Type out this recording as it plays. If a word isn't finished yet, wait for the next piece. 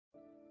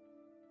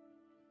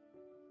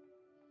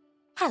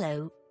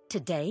Hello.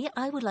 Today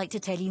I would like to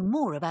tell you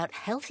more about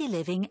healthy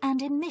living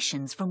and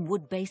emissions from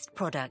wood-based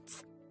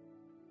products.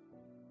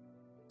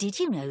 Did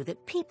you know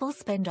that people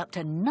spend up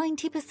to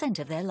 90%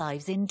 of their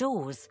lives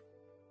indoors?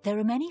 There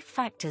are many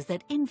factors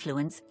that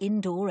influence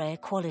indoor air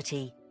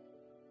quality.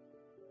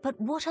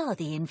 But what are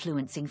the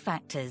influencing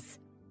factors?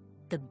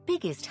 The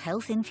biggest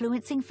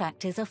health-influencing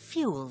factors are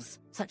fuels,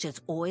 such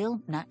as oil,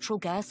 natural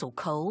gas or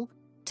coal,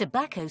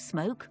 tobacco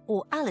smoke,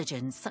 or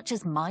allergens such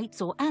as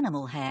mites or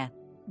animal hair.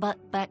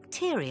 But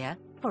bacteria,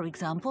 for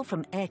example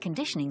from air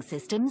conditioning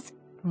systems,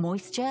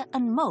 moisture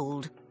and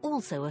mold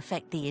also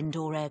affect the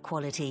indoor air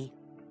quality.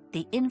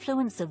 The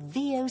influence of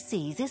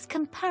VOCs is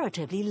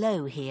comparatively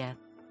low here.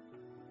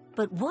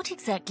 But what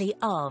exactly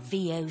are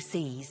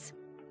VOCs?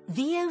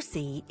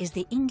 VOC is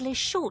the English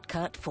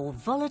shortcut for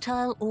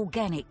volatile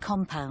organic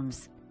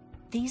compounds.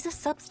 These are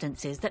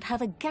substances that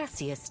have a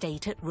gaseous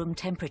state at room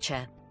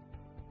temperature.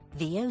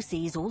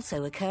 VOCs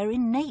also occur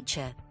in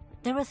nature.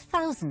 There are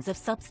thousands of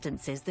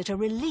substances that are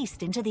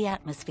released into the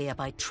atmosphere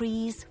by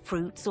trees,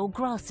 fruits or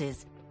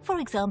grasses, for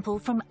example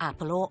from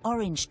apple or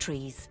orange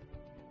trees.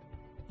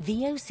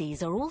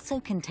 VOCs are also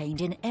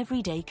contained in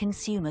everyday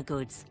consumer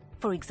goods,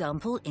 for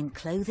example in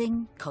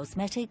clothing,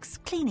 cosmetics,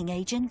 cleaning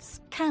agents,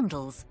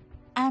 candles,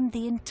 and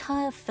the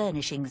entire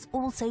furnishings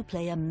also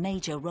play a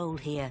major role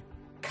here.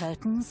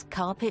 Curtains,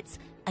 carpets,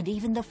 and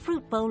even the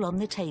fruit bowl on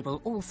the table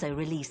also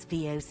release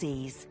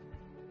VOCs.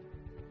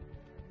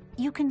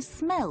 You can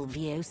smell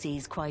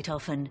VOCs quite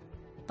often,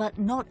 but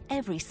not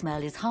every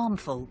smell is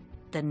harmful.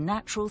 The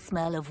natural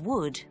smell of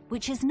wood,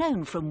 which is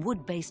known from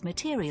wood-based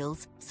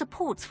materials,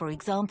 supports, for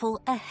example,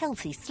 a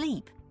healthy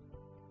sleep.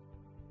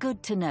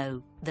 Good to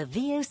know, the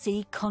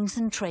VOC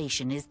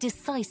concentration is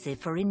decisive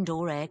for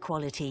indoor air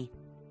quality.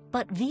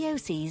 But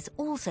VOCs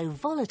also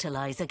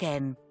volatilize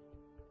again.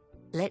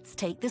 Let's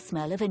take the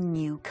smell of a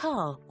new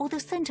car or the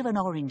scent of an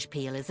orange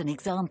peel as an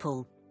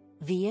example.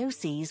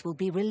 VOCs will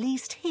be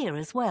released here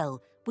as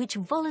well, which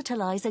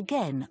volatilize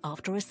again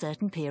after a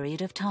certain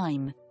period of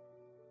time.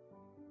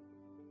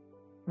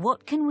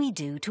 What can we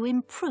do to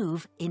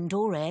improve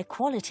indoor air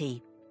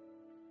quality?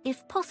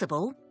 If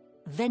possible,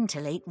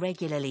 ventilate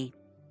regularly,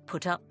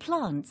 put up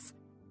plants,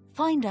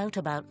 find out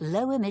about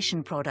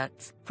low-emission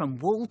products from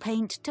wall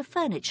paint to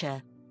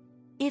furniture.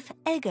 If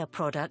EGA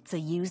products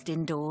are used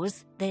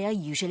indoors, they are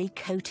usually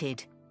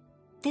coated.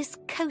 This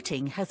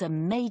coating has a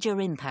major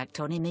impact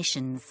on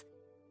emissions.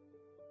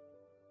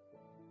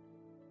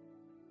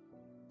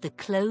 The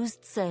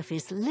closed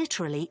surface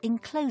literally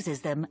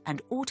encloses them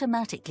and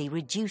automatically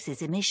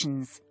reduces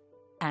emissions.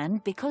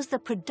 And because the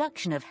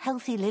production of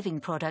healthy living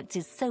products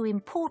is so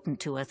important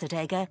to us at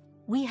EGA,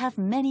 we have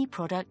many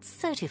products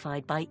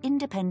certified by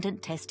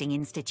independent testing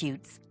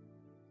institutes.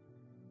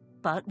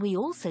 But we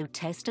also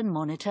test and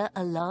monitor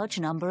a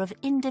large number of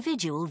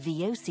individual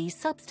VOC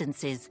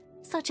substances,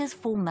 such as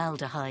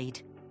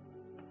formaldehyde.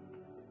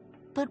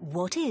 But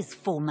what is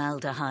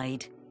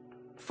formaldehyde?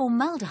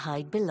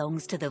 Formaldehyde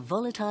belongs to the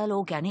volatile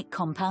organic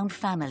compound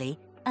family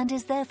and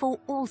is therefore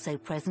also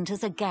present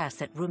as a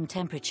gas at room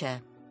temperature.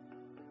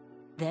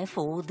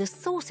 Therefore, the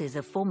sources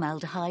of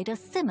formaldehyde are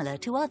similar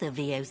to other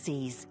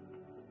VOCs.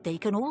 They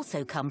can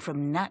also come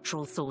from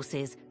natural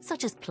sources,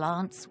 such as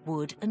plants,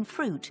 wood and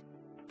fruit,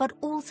 but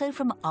also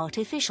from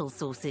artificial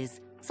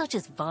sources, such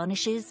as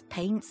varnishes,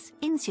 paints,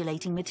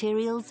 insulating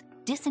materials,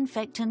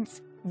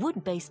 disinfectants,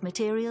 wood-based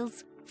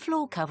materials,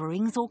 floor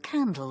coverings or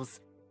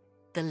candles.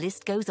 The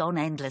list goes on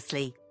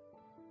endlessly.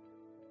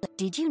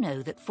 Did you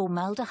know that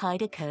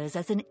formaldehyde occurs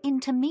as an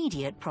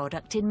intermediate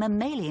product in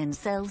mammalian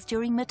cells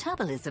during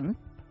metabolism?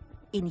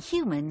 In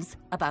humans,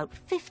 about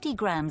 50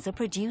 grams are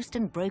produced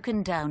and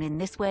broken down in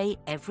this way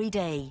every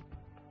day.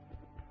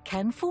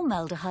 Can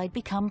formaldehyde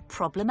become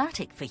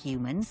problematic for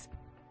humans?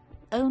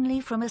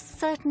 Only from a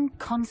certain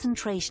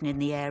concentration in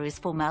the air is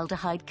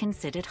formaldehyde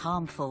considered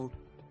harmful.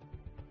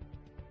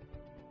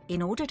 In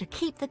order to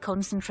keep the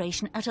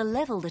concentration at a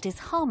level that is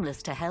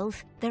harmless to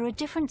health, there are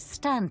different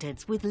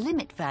standards with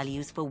limit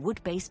values for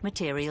wood-based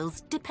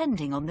materials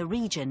depending on the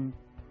region.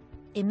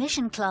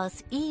 Emission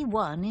Class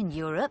E1 in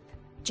Europe,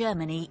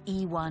 Germany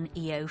E1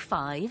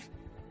 EO5,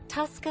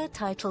 TSCA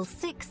Title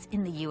 6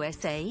 in the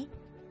USA,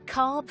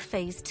 CARB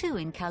Phase 2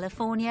 in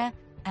California,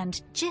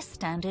 and GIS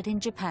standard in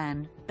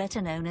Japan,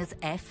 better known as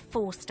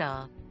F4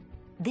 star.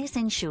 This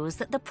ensures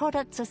that the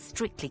products are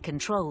strictly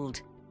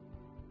controlled.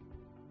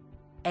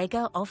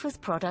 EGA offers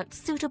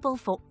products suitable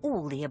for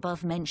all the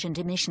above-mentioned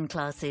emission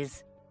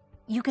classes.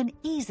 You can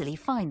easily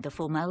find the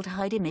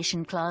formaldehyde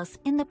emission class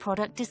in the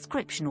product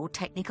description or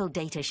technical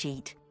data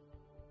sheet.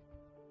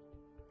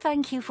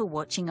 Thank you for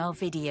watching our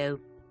video.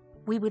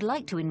 We would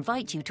like to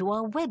invite you to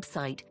our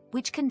website,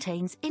 which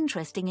contains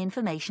interesting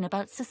information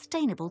about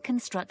sustainable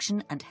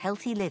construction and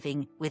healthy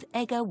living with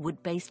EGA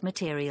wood-based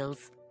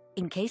materials.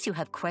 In case you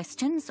have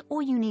questions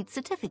or you need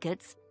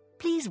certificates,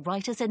 please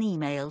write us an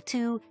email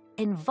to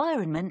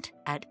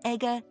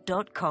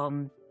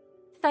environment@ega.com.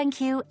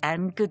 Thank you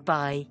and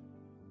goodbye.